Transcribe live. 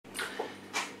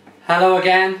Hello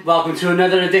again, welcome to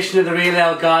another edition of the Real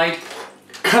Ale Guide.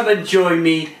 Come and join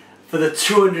me for the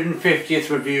 250th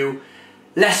review.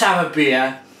 Let's have a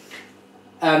beer.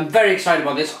 I'm very excited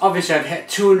about this. Obviously I've hit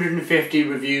 250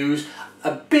 reviews,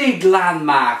 a big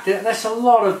landmark. That's a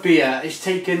lot of beer. It's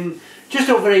taken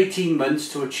just over 18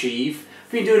 months to achieve.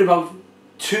 I've been doing about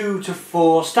 2 to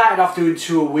 4, started off doing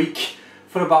 2 a week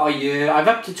for about a year. I've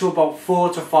upped it to about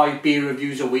 4 to 5 beer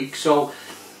reviews a week, so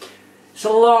it's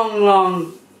a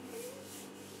long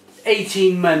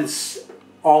 18 months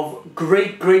of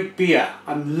great beer.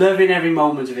 I'm loving every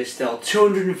moment of it still.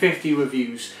 250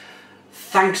 reviews.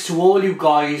 Thanks to all you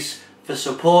guys for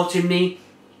supporting me.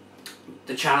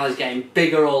 The channel is getting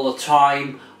bigger all the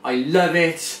time. I love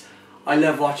it. I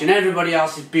love watching everybody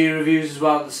else's beer reviews as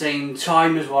well at the same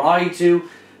time as what I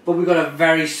do. But we've got a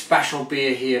very special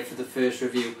beer here for the first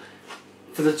review,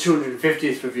 for the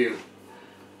 250th review.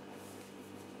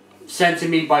 Sent to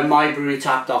me by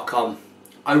mybrewerytap.com.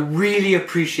 I really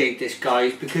appreciate this,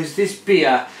 guys, because this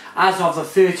beer, as of the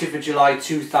 30th of July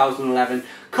 2011,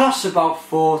 costs about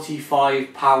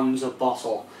 £45 a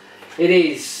bottle. It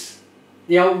is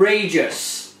the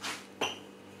outrageous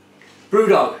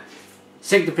BrewDog,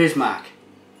 Sink the Bismarck.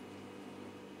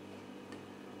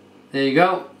 There you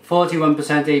go, 41%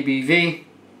 ABV.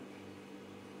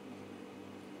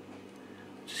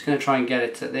 Just going to try and get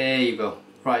it to, there you go.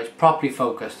 Right, it's properly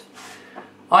focused.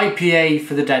 IPA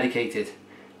for the dedicated.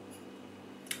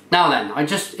 Now then,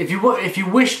 if you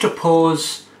wish to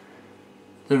pause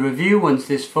the review once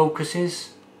this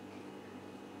focuses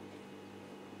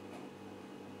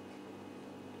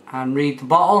and read the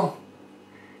bottle,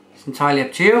 it's entirely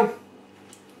up to you.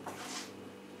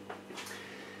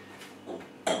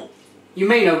 You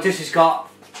may notice it's got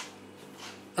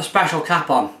a special cap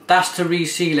on. That's to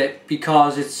reseal it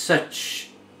because it's such...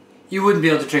 You wouldn't be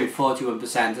able to drink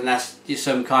 41% unless you're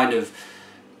some kind of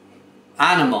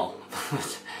animal.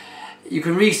 You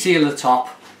can reseal the top.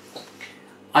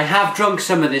 I have drunk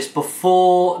some of this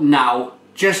before now,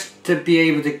 just to be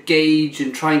able to gauge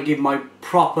and try and give my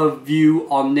proper view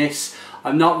on this.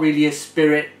 I'm not really a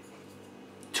spirit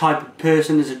type of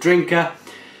person as a drinker,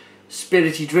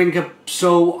 spirity drinker,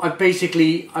 so I've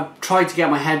tried to get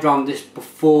my head around this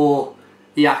before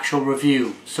the actual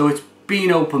review. So it's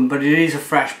been open, but it is a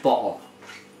fresh bottle.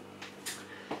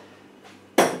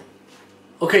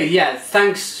 Okay, yeah,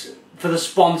 thanks for the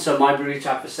sponsor, My Brewery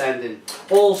Tap, for sending.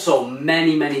 Also,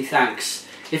 many thanks.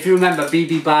 If you remember,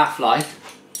 BB Barfly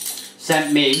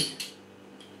sent me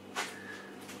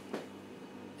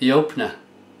the opener.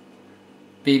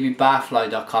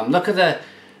 bbbarfly.com. Look at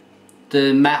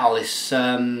the metal. It's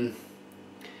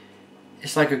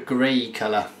like a grey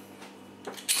colour.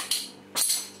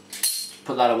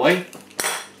 Put that away.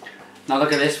 Now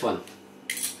look at this one.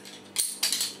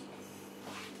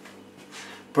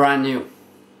 Brand new.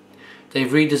 They've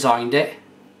redesigned it.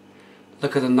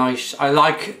 Look at the nice... I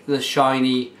like the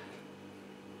shiny,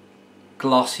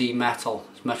 glossy metal.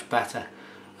 It's much better.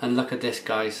 And look at this,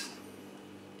 guys.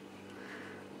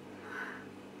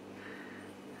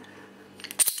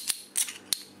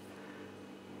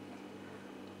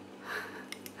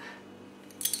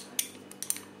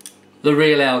 The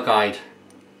Real Ale Guide.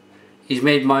 He's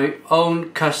made my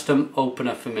own custom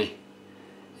opener for me.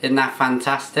 Isn't that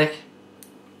fantastic?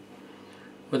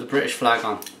 With the British flag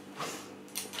on.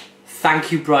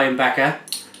 Thank you, Brian Becker.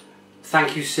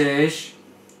 Thank you, Serge.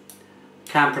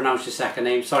 Can't pronounce your second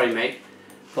name, sorry mate.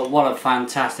 But what a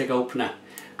fantastic opener.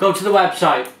 Go to the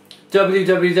website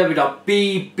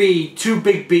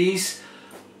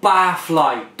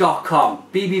www.bbbarfly.com.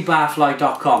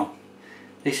 bbbarfly.com.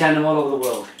 They send them all over the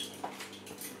world.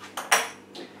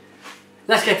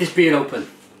 Let's get this beer open.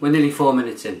 We're nearly 4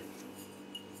 minutes in.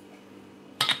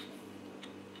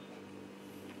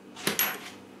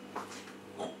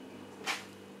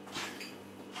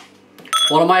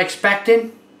 What am I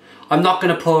expecting? I'm not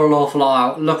going to pour an awful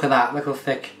lot out. Look at that, look how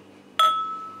thick.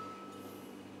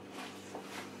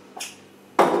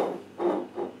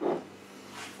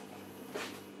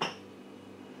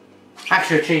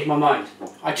 Actually, I changed my mind.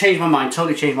 I changed my mind,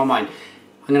 totally changed my mind.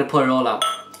 I'm going to pour it all out.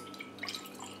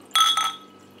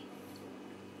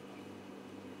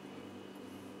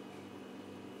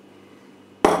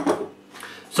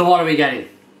 So what are we getting?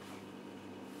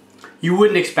 You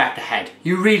wouldn't expect a head.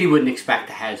 You really wouldn't expect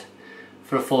a head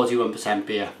for a 41%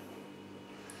 beer.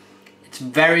 It's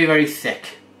very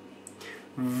thick.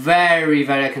 Very,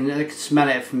 I can smell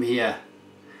it from here.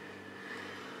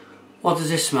 What does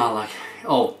this smell like?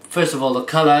 Oh, first of all, the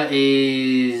colour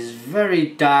is very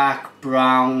dark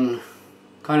brown.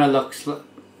 Kind of looks a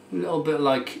little bit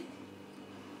like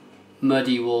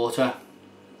muddy water.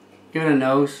 Give it a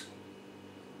nose.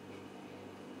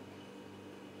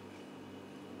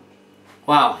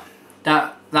 Wow,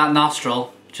 that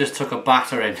nostril just took a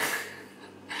battering.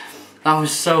 That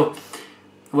was so...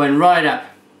 went right up.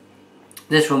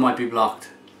 This one might be blocked,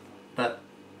 but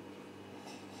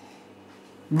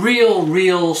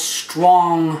real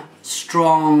strong,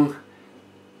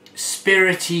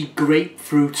 spirity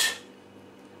grapefruit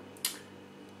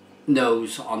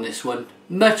nose on this one.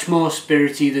 Much more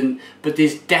spirity than, but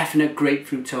there's definite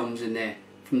grapefruit tones in there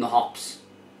from the hops.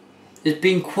 It's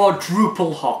been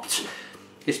quadruple hopped.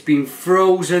 It's been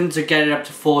frozen to get it up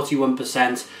to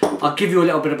 41%. I'll give you a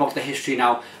little bit about the history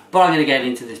now, but I'm going to get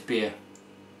into this beer.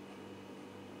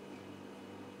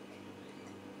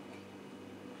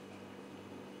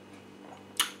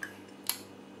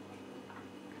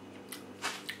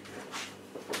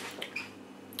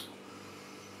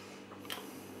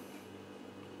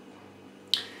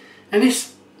 And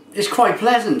it's quite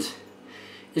pleasant.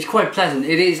 It's quite pleasant.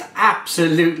 It is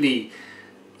absolutely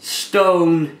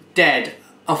stone dead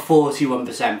a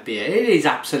 41% beer. It is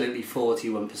absolutely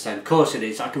 41%. Of course it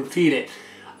is. I can feel it.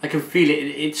 I can feel it.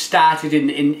 It started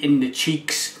in the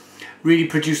cheeks, really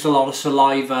produced a lot of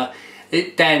saliva.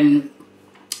 It then,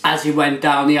 as it went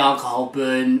down, the alcohol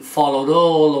burn followed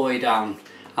all the way down.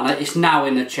 And it's now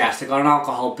in the chest. I got an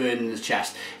alcohol burn in the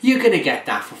chest. You're going to get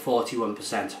that for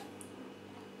 41%.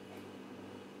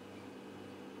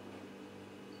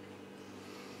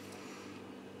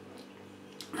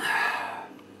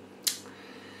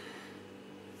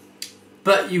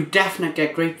 But you definitely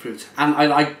get grapefruit, and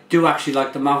I do actually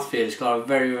like the mouthfeel. It's got a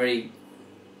very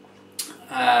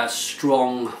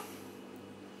strong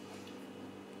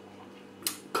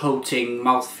coating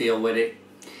mouthfeel with it.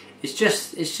 It's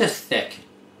just thick.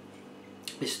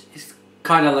 It's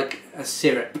kind of like a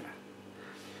syrup.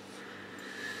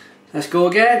 Let's go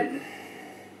again.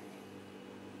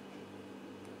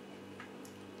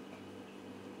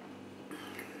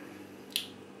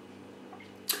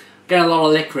 Getting a lot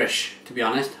of licorice, to be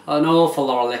honest. An awful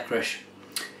lot of licorice.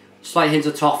 Slight hint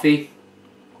of toffee.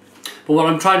 But what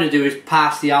I'm trying to do is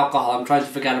pass the alcohol. I'm trying to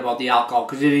forget about the alcohol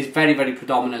because it is very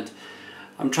predominant.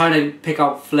 I'm trying to pick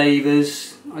out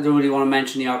flavours. I don't really want to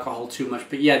mention the alcohol too much.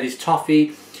 But yeah, there's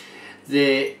toffee.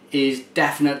 There is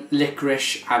definite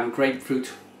licorice and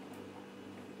grapefruit.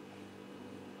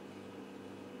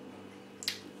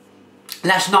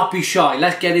 Let's not be shy.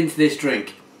 Let's get into this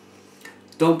drink.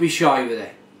 Don't be shy with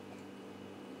it.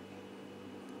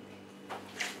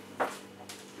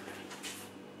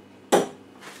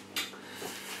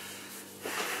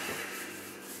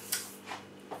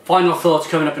 Final thoughts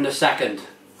coming up in a second.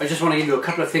 I just want to give you a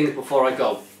couple of things before I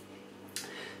go.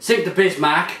 Sink the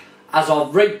Bismarck, as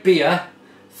of Rate Beer,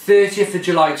 30th of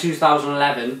July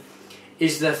 2011,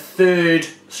 is the third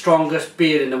strongest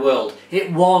beer in the world.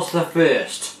 It was the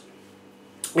first.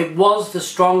 It was the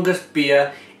strongest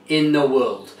beer in the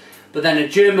world. But then a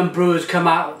German brewer's come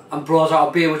out and brought out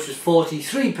a beer which was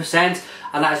 43%,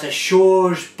 and that is a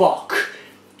Schorsch Bock,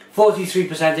 43%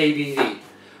 ABV.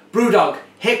 BrewDog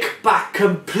hit back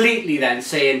completely then,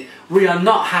 saying, we are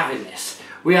not having this.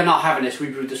 We are not having this. We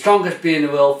brewed the strongest beer in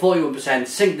the world, 41%,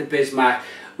 Sink the Bismarck.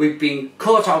 We've been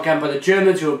caught out again by the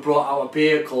Germans, who have brought out a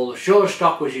beer called the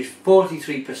Schorsch, which is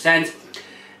 43%.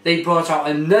 They brought out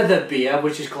another beer,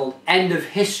 which is called End of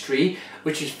History,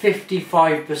 which is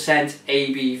 55%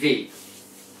 ABV.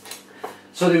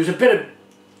 So there was a bit of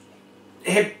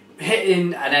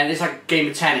hitting, and then it's like a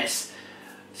game of tennis.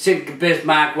 Sink the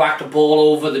Bismarck whacked the ball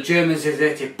over, the Germans have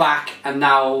hit it back, and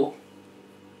now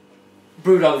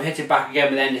BrewDog have hit it back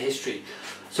again with End of History.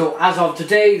 So as of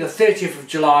today, the 30th of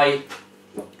July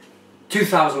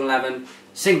 2011,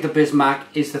 Sink the Bismarck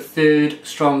is the third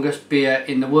strongest beer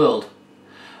in the world.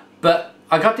 But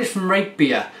I got this from Rate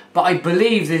Beer, but I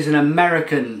believe there's an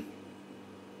American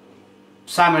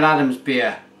Samuel Adams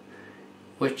beer,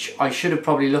 which I should have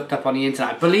probably looked up on the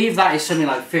internet. I believe that is something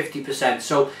like 50%,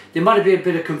 so there might be a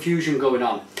bit of confusion going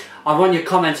on. I want your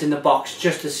comments in the box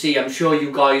just to see. I'm sure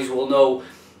you guys will know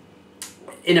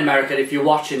in America, if you're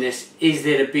watching this, is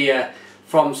there a beer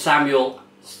from Samuel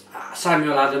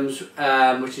Adams,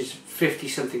 which is 50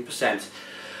 something %.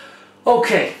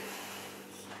 Okay,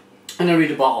 I'm going to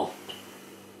read the bottle.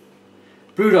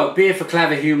 BrewDog, beer for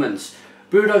clever humans.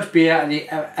 BrewDog's beer are the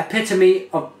epitome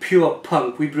of pure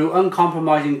punk. We brew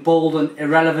uncompromising, bold and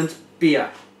irreverent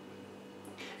beer.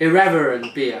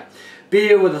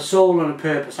 Beer with a soul and a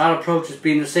purpose. Our approach has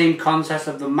been the same concept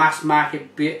of the mass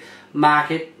market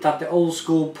that the old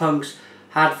school punks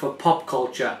had for pop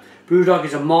culture. BrewDog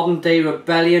is a modern day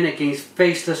rebellion against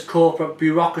faceless corporate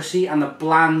bureaucracy and the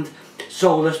bland,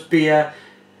 soulless beer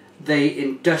they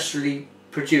industrially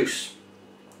produce.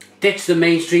 Ditch the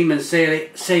mainstream and say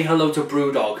hello to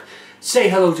BrewDog. Say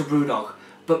hello to BrewDog.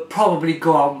 but probably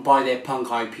go out and buy their Punk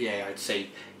IPA, I'd say,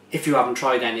 if you haven't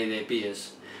tried any of their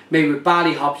beers. Made with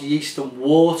barley, hops, yeast and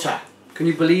water. Can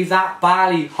you believe that?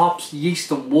 Barley, hops, yeast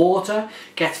and water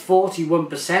gets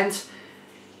 41%.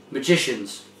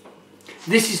 Magicians.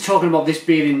 This is talking about this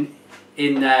beer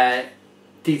in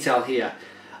detail here.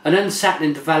 An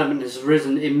unsettling development has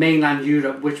arisen in mainland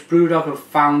Europe which BrewDog have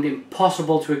found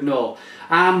impossible to ignore.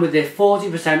 And with their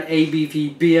 40%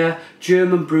 ABV beer,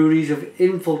 German breweries have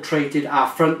infiltrated our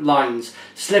front lines,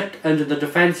 slipped under the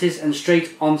defences and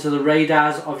straight onto the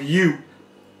radars of you,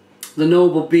 the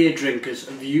noble beer drinkers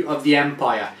of the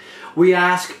empire. We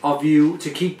ask of you to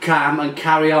keep calm and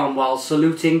carry on while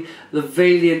saluting the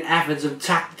valiant efforts of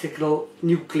Tactical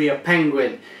Nuclear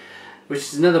Penguin, which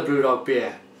is another BrewDog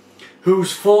beer,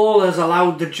 whose fall has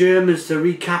allowed the Germans to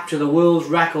recapture the world's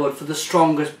record for the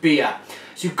strongest beer.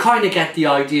 So you kind of get the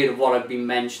idea of what I've been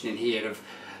mentioning here, of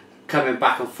coming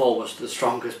back and forwards to the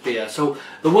strongest beer. So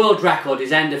the world record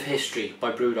is End of History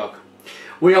by BrewDog.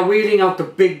 We are wheeling out the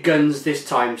big guns this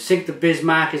time. Sink the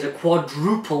Bismarck is a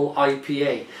quadruple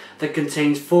IPA that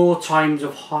contains 4 times the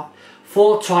hops,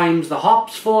 4 times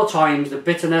the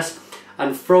bitterness,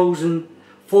 and frozen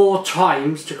 4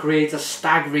 times to create a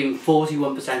staggering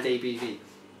 41% ABV.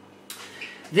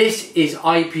 This is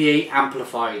IPA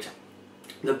amplified.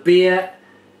 The beer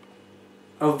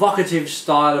evocative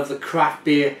style of the craft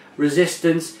beer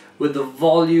resistance with the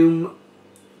volume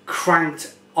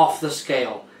cranked off the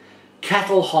scale.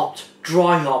 Kettle hopped,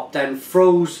 dry hopped, then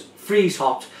freeze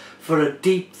hopped for a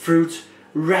deep fruit,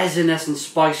 resinous and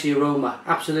spicy aroma.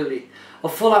 Absolutely. A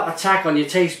full out attack on your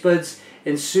taste buds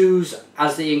ensues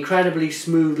as the incredibly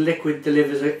smooth liquid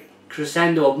delivers a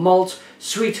crescendo of malt,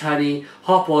 sweet honey,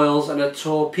 hop oils and a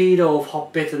torpedo of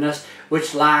hop bitterness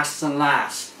which lasts and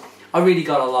lasts. I really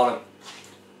got a lot of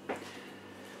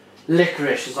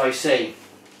licorice, as I say.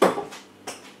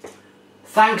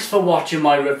 Thanks for watching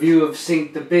my review of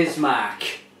Sink the Bismarck.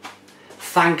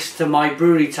 Thanks to my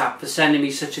brewery tap for sending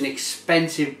me such an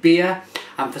expensive beer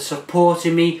and for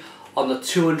supporting me on the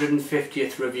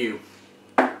 250th review.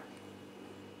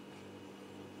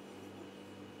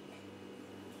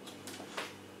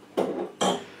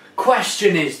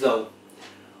 Question is though,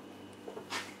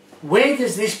 where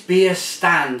does this beer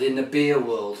stand in the beer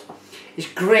world? It's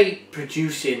great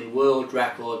producing world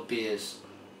record beers.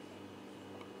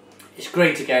 It's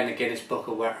great to get in the Guinness Book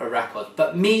of Records,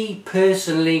 but me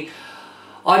personally,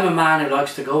 I'm a man who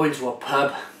likes to go into a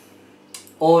pub,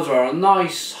 order a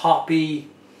nice hoppy,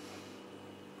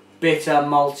 bitter,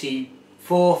 malty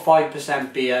 4 or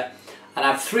 5% beer and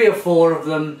have 3 or 4 of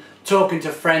them talking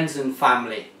to friends and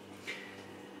family.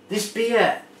 This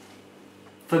beer,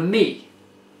 for me,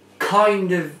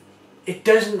 it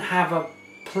doesn't have a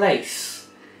place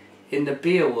in the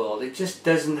beer world. It just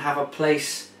doesn't have a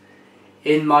place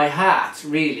in my heart,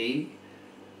 really,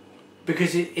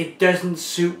 because it doesn't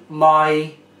suit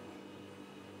my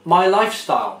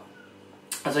lifestyle.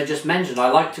 As I just mentioned,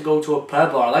 I like to go to a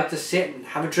pub, or I like to sit and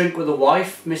have a drink with a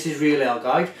wife, Mrs. Real Ale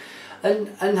Guide,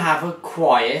 and have a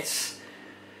quiet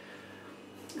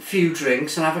few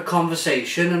drinks and have a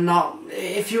conversation, and not,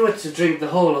 if you were to drink the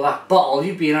whole of that bottle,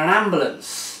 you'd be in an ambulance.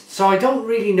 So I don't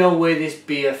really know where this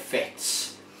beer fits.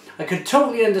 I can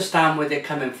totally understand where they're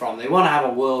coming from. They want to have a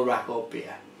world record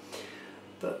beer.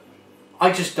 But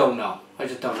I just don't know. I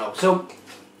just don't know. So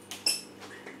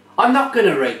I'm not going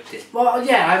to rate this. Well,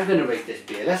 yeah, I'm going to rate this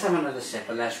beer. Let's have another sip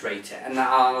and let's rate it. And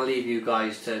I'll leave you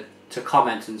guys to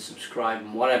comment and subscribe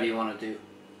and whatever you want to do.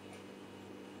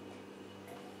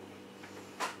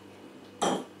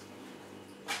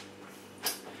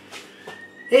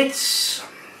 It's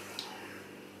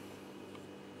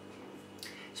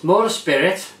more a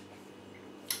spirit.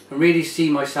 I really see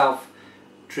myself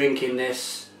drinking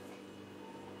this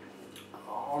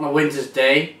on a winter's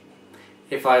day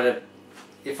if I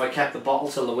kept the bottle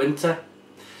till the winter.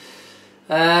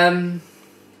 But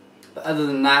other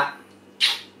than that,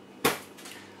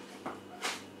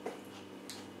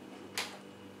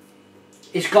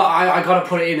 it's got. I got to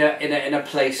put it in a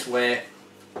place where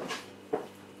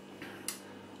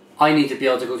I need to be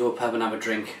able to go to a pub and have a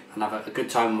drink and have a good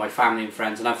time with my family and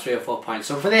friends and have 3 or 4 pints.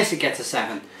 So for this, it gets a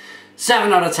 7.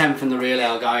 7 out of 10 from the Real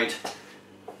Ale Guide.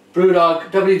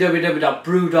 BrewDog,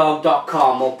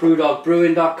 www.brewdog.com or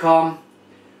brewdogbrewing.com.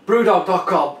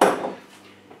 BrewDog.com.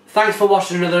 Thanks for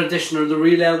watching another edition of the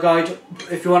Real Ale Guide.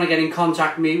 If you want to get in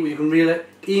contact with me, you can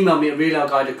email me at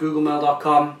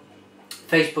realaleguide@googlemail.com.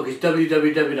 Facebook is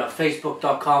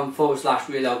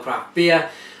www.facebook.com/realaleCraftBeer,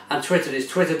 and Twitter is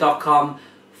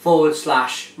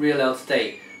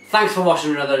twitter.com/realaletoday. Thanks for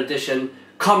watching another edition.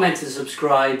 Comment and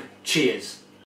subscribe. Cheers.